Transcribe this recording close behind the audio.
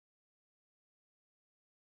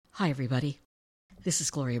Hi, everybody. This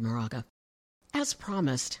is Gloria Moraga. As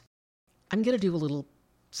promised, I'm going to do a little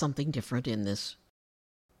something different in this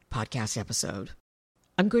podcast episode.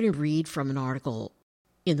 I'm going to read from an article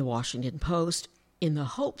in the Washington Post in the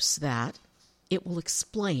hopes that it will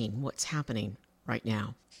explain what's happening right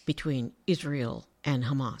now between Israel and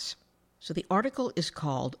Hamas. So the article is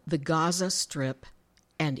called "The Gaza Strip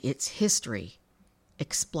and Its History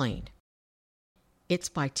Explained." It's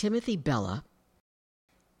by Timothy Bella,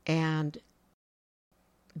 and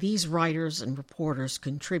these writers and reporters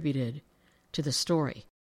contributed to the story.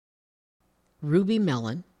 Ruby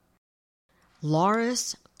Mellon,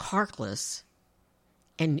 Loris Karklis,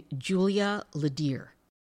 and Julia Ledier.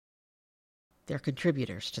 They're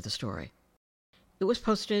contributors to the story. It was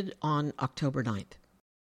posted on October 9th.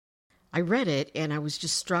 I read it and I was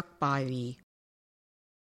just struck by the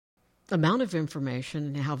amount of information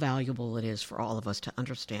and how valuable it is for all of us to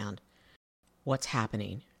understand what's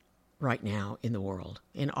happening right now in the world,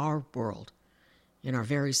 in our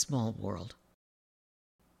very small world.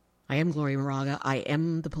 I am Gloria Moraga. I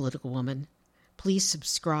am the political woman. Please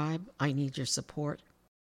subscribe. I need your support.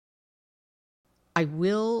 I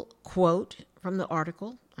will quote from the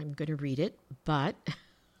article. I'm going to read it, but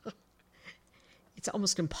it's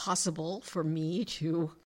almost impossible for me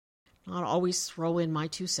to not always throw in my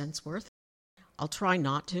 2 cents worth. I'll try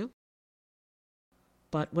not to.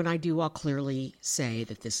 But when I do, I'll clearly say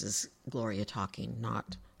that this is Gloria talking,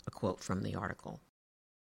 not a quote from the article.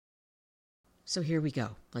 So here we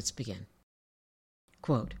go. Let's begin.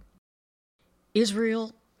 Quote,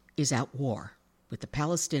 Israel is at war with the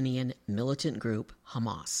Palestinian militant group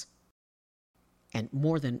Hamas, and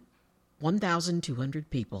more than 1,200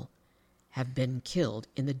 people have been killed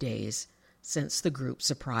in the days since the group's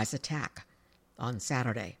surprise attack on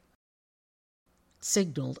Saturday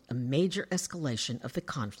signaled a major escalation of the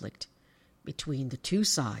conflict between the two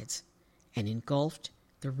sides and engulfed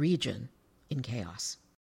the region in chaos.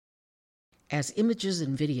 As images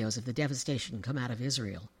and videos of the devastation come out of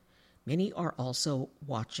Israel, many are also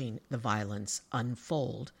watching the violence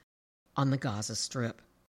unfold on the Gaza Strip,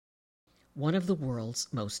 one of the world's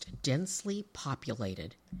most densely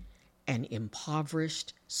populated and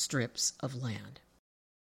impoverished strips of land.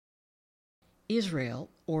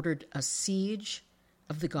 Israel ordered a siege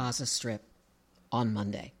of the Gaza Strip on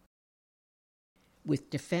Monday, with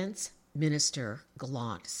Defense Minister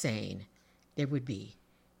Gallant saying there would be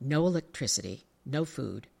no electricity, no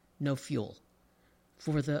food, no fuel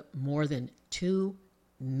for the more than 2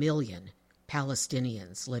 million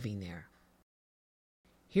Palestinians living there.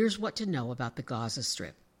 Here's what to know about the Gaza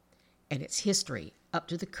Strip and its history up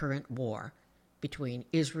to the current war between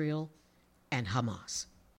Israel and Hamas.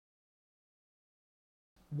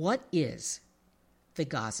 What is the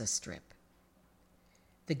Gaza Strip?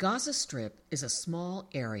 The Gaza Strip is a small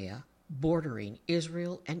area bordering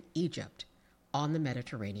Israel and Egypt on the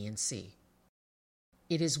Mediterranean Sea.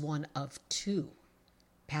 It is one of 2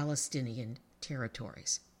 Palestinian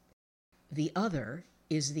territories. The other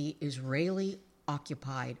is the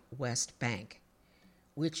Israeli-occupied West Bank,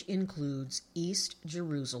 which includes East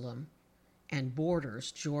Jerusalem and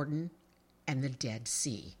borders Jordan and the Dead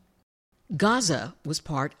Sea. Gaza was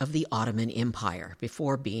part of the Ottoman Empire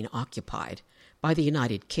before being occupied by the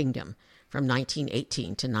United Kingdom from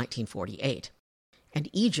 1918 to 1948, and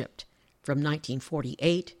Egypt from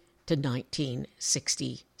 1948 to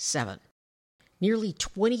 1967. Nearly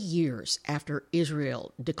 20 years after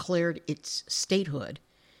Israel declared its statehood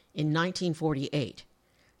in 1948,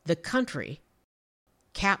 the country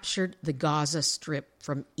captured the Gaza Strip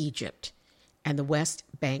from Egypt and the West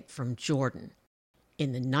Bank from Jordan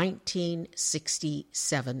in the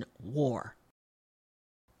 1967 war.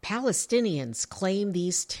 Palestinians claim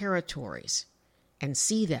these territories and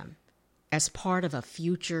see them as part of a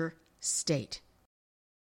future state.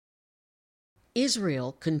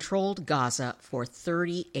 Israel controlled Gaza for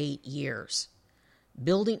 38 years,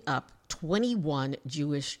 building up 21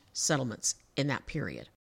 Jewish settlements in that period.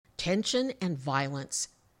 Tension and violence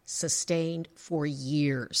sustained for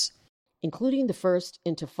years, including the First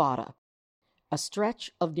Intifada, a stretch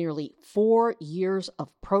of nearly 4 years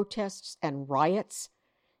of protests and riots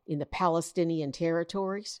in the Palestinian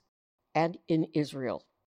territories and in Israel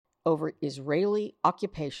over Israeli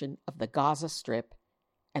occupation of the Gaza Strip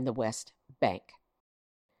and the West Bank.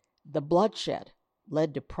 The bloodshed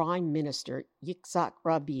led to Prime Minister Yitzhak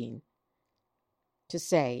Rabin to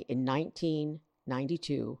say in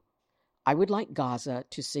 1992, "I would like Gaza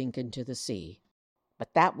to sink into the sea,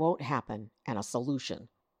 but that won't happen and a solution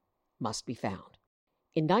must be found."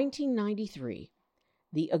 In 1993,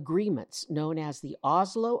 the agreements known as the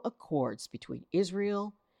Oslo Accords between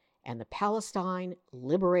Israel and the Palestine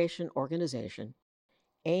Liberation Organization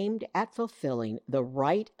aimed at fulfilling the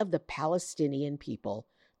right of the Palestinian people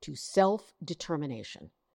to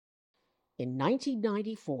self-determination. In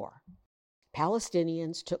 1994,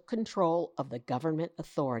 Palestinians took control of the government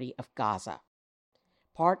authority of Gaza.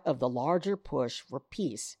 Part of the larger push for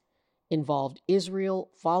peace involved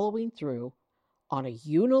Israel following through on a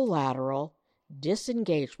unilateral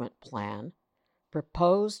disengagement plan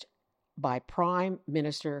proposed by Prime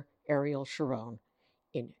Minister Ariel Sharon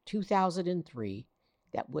in 2003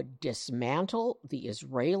 that would dismantle the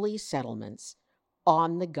Israeli settlements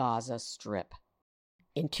on the Gaza Strip.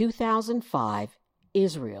 In 2005,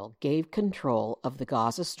 Israel gave control of the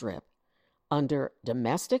Gaza Strip under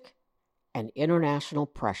domestic and international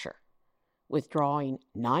pressure, withdrawing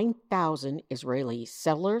 9,000 Israeli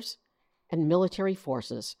settlers and military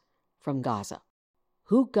forces from Gaza.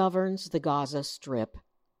 Who governs the Gaza Strip?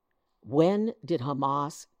 When did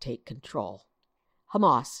Hamas take control?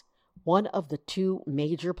 Hamas, one of the two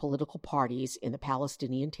major political parties in the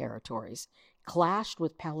Palestinian territories, clashed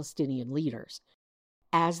with Palestinian leaders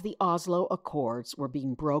as the Oslo Accords were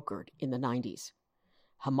being brokered in the 90s.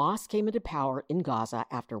 Hamas came into power in Gaza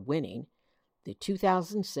after winning the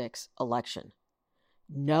 2006 election.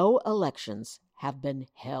 No elections have been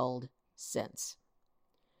held since.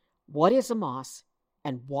 What is Hamas,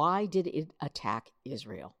 and why did it attack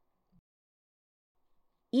Israel?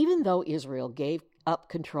 Even though Israel gave up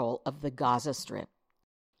control of the Gaza Strip,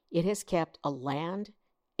 it has kept a land,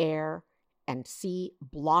 air, and sea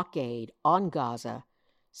blockade on Gaza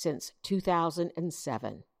since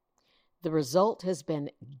 2007. The result has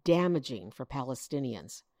been damaging for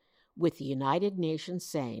Palestinians, with the United Nations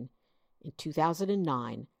saying in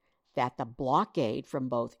 2009 that the blockade from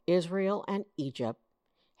both Israel and Egypt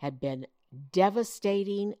had been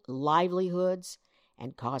devastating livelihoods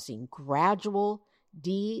and causing gradual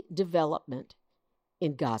de-development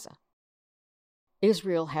in Gaza.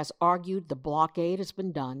 Israel has argued the blockade has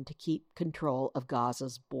been done to keep control of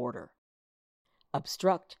Gaza's border,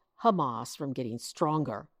 obstruct Hamas from getting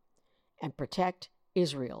stronger, and protect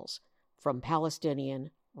Israel's from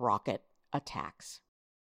Palestinian rocket attacks.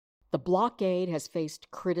 The blockade has faced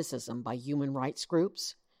criticism by human rights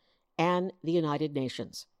groups and the United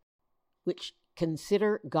Nations, which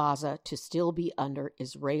consider Gaza to still be under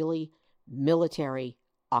Israeli military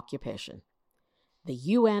occupation. The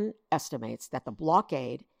UN estimates that the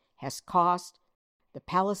blockade has cost the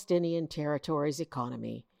Palestinian territory's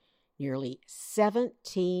economy nearly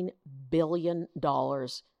 $17 billion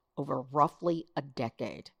over roughly a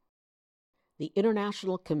decade. The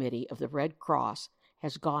International Committee of the Red Cross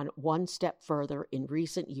has gone one step further in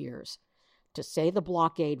recent years to say the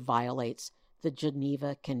blockade violates the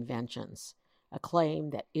Geneva Conventions, a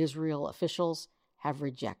claim that Israel officials have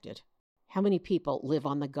rejected. How many people live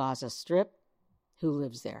on the Gaza Strip? Who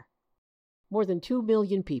lives there? More than 2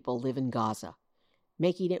 million people live in Gaza,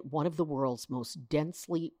 making it one of the world's most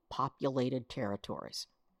densely populated territories.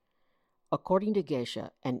 According to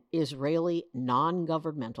Gaza, an Israeli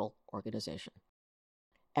non-governmental organization.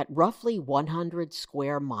 At roughly 100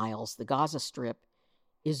 square miles, the Gaza Strip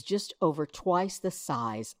is just over twice the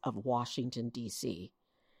size of Washington, D.C.,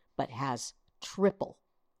 but has triple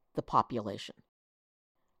the population.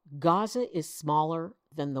 Gaza is smaller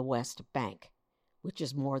than the West Bank, which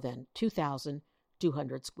is more than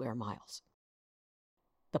 2,200 square miles.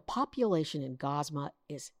 The population in Gaza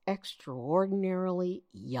is extraordinarily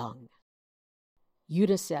young.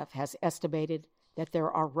 UNICEF has estimated that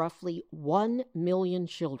there are roughly 1 million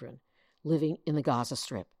children living in the Gaza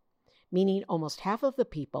Strip, meaning almost half of the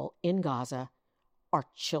people in Gaza are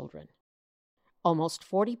children. Almost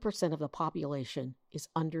 40% of the population is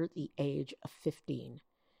under the age of 15,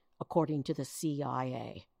 according to the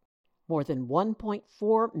CIA. More than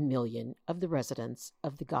 1.4 million of the residents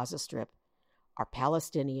of the Gaza Strip are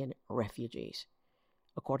Palestinian refugees,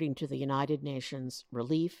 according to the United Nations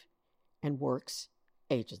Relief and Works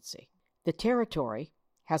Agency. The territory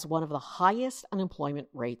has one of the highest unemployment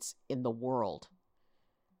rates in the world.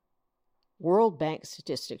 World Bank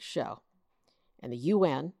statistics show, and the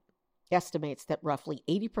UN estimates that roughly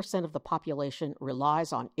 80% of the population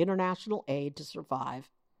relies on international aid to survive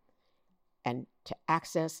and to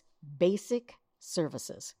access basic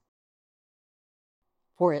services.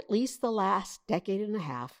 For at least the last decade and a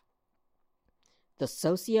half, the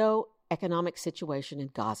socio-economic situation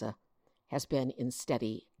in Gaza has been in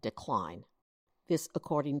steady decline. This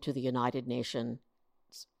according to the United Nations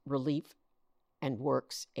Relief and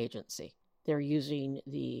Works Agency. They're using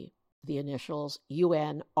the initials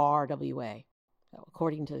UNRWA,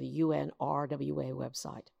 according to the UNRWA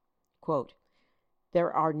website. Quote,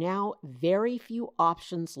 There are now very few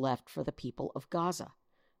options left for the people of Gaza,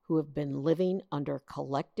 who have been living under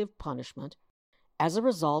collective punishment as a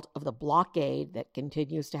result of the blockade that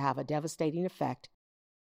continues to have a devastating effect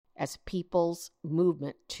as people's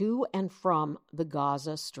movement to and from the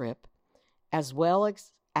Gaza Strip, as well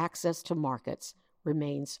as access to markets,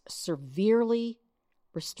 remains severely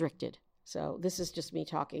restricted. So this is just me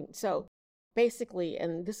talking. So basically,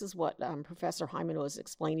 and this is what Professor Hyman was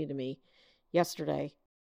explaining to me yesterday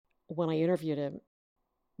when I interviewed him,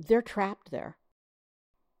 they're trapped there.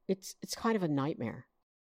 It's kind of a nightmare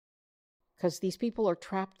because these people are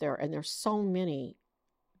trapped there, and there's so many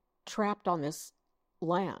trapped on this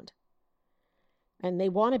land, and they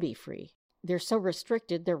want to be free. They're so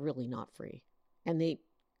restricted, they're really not free, and they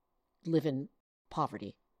live in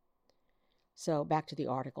poverty. So back to the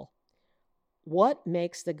article. What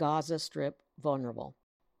makes the Gaza Strip vulnerable?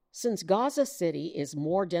 Since Gaza City is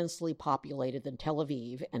more densely populated than Tel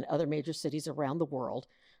Aviv and other major cities around the world,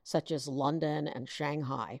 such as London and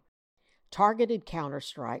Shanghai, targeted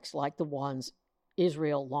counterstrikes like the ones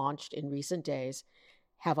Israel launched in recent days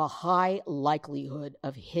have a high likelihood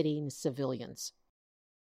of hitting civilians.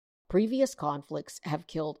 Previous conflicts have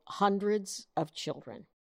killed hundreds of children.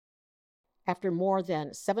 After more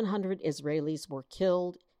than 700 Israelis were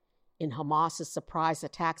killed in Hamas's surprise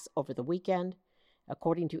attacks over the weekend,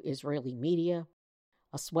 according to Israeli media,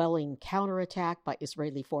 a swelling counterattack by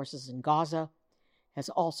Israeli forces in Gaza has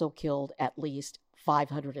also killed at least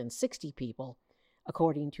 560 people,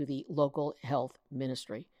 according to the local health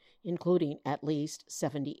ministry, including at least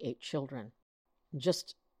 78 children.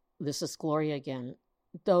 This is Gloria again.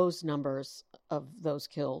 Those numbers of those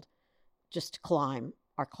killed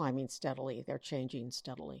are climbing steadily. They're changing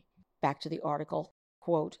steadily. Back to the article.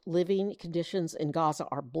 Quote, living conditions in Gaza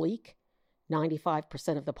are bleak.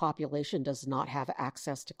 95% of the population does not have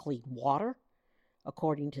access to clean water,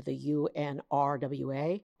 according to the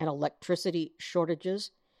UNRWA, and electricity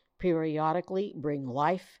shortages periodically bring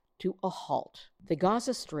life to a halt. The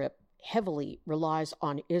Gaza Strip heavily relies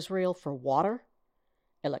on Israel for water,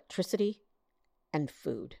 electricity, and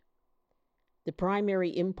food. The primary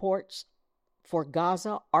imports for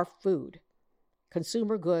Gaza are food,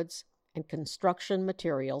 consumer goods, and construction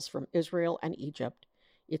materials from Israel and Egypt,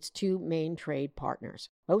 its two main trade partners.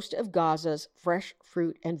 Most of Gaza's fresh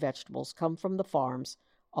fruit and vegetables come from the farms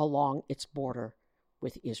along its border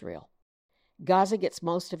with Israel. Gaza gets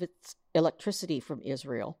most of its electricity from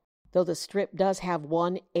Israel, though the Strip does have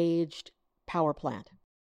one aged power plant.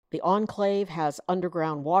 The enclave has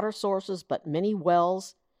underground water sources, but many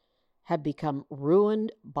wells have become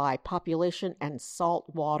ruined by population and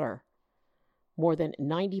salt water. More than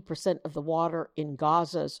 90% of the water in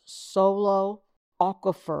Gaza's Solo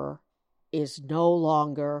aquifer is no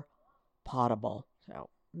longer potable. So,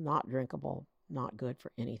 not drinkable, not good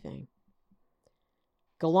for anything.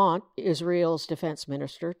 Gallant, Israel's defense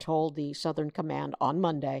minister, told the Southern Command on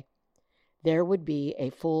Monday there would be a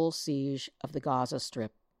full siege of the Gaza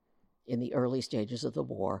Strip in the early stages of the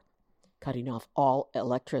war, cutting off all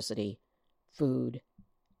electricity, food,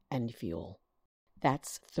 and fuel.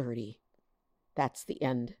 That's 30. That's the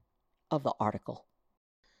end of the article.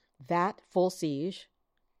 That full siege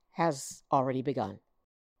has already begun.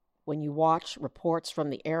 When you watch reports from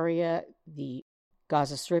the area, the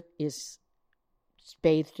Gaza Strip is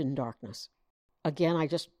bathed in darkness. Again, I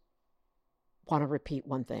just want to repeat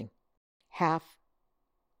one thing. Half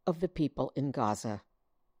of the people in Gaza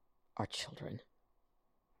are children.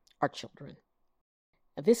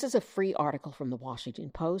 This is a free article from the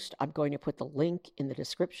Washington Post. I'm going to put the link in the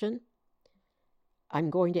description. I'm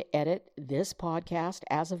going to edit this podcast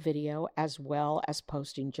as a video as well as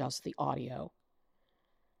posting just the audio.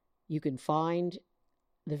 You can find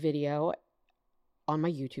the video on my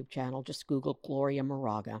YouTube channel. Just Google Gloria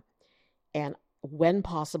Moraga. And when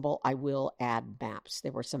possible, I will add maps.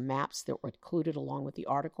 There were some maps that were included along with the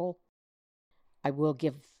article. I will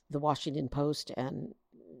give the Washington Post and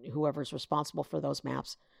whoever's responsible for those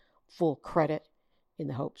maps full credit in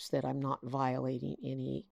the hopes that I'm not violating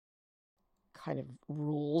any kind of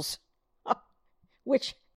rules,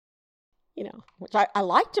 which I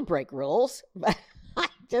like to break rules, but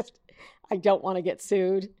I don't want to get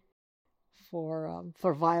sued for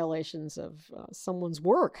violations of someone's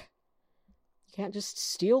work. You can't just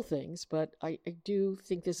steal things, but I do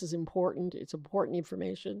think this is important. It's important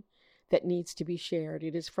information that needs to be shared.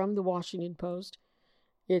 It is from the Washington Post.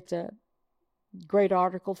 It's a great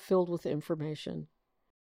article filled with information.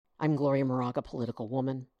 I'm Gloria Moraga, political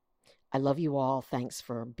woman. I love you all. Thanks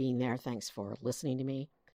for being there. Thanks for listening to me.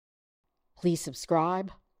 Please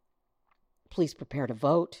subscribe. Please prepare to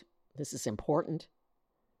vote. This is important.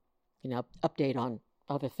 update on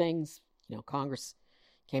other things. Congress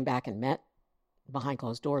came back and met behind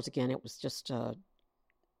closed doors again. It was just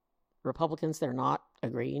Republicans, they're not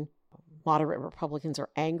agreeing. Moderate Republicans are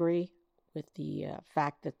angry with the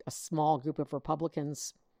fact that a small group of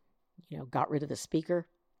Republicans, got rid of the speaker.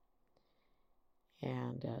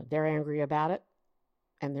 And they're angry about it,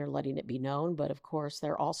 and they're letting it be known. But, of course,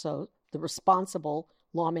 they're also the responsible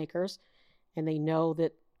lawmakers, and they know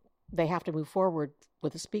that they have to move forward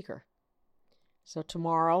with a speaker. So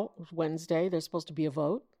tomorrow, Wednesday, there's supposed to be a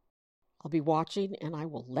vote. I'll be watching, and I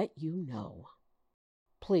will let you know.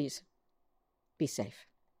 Please be safe.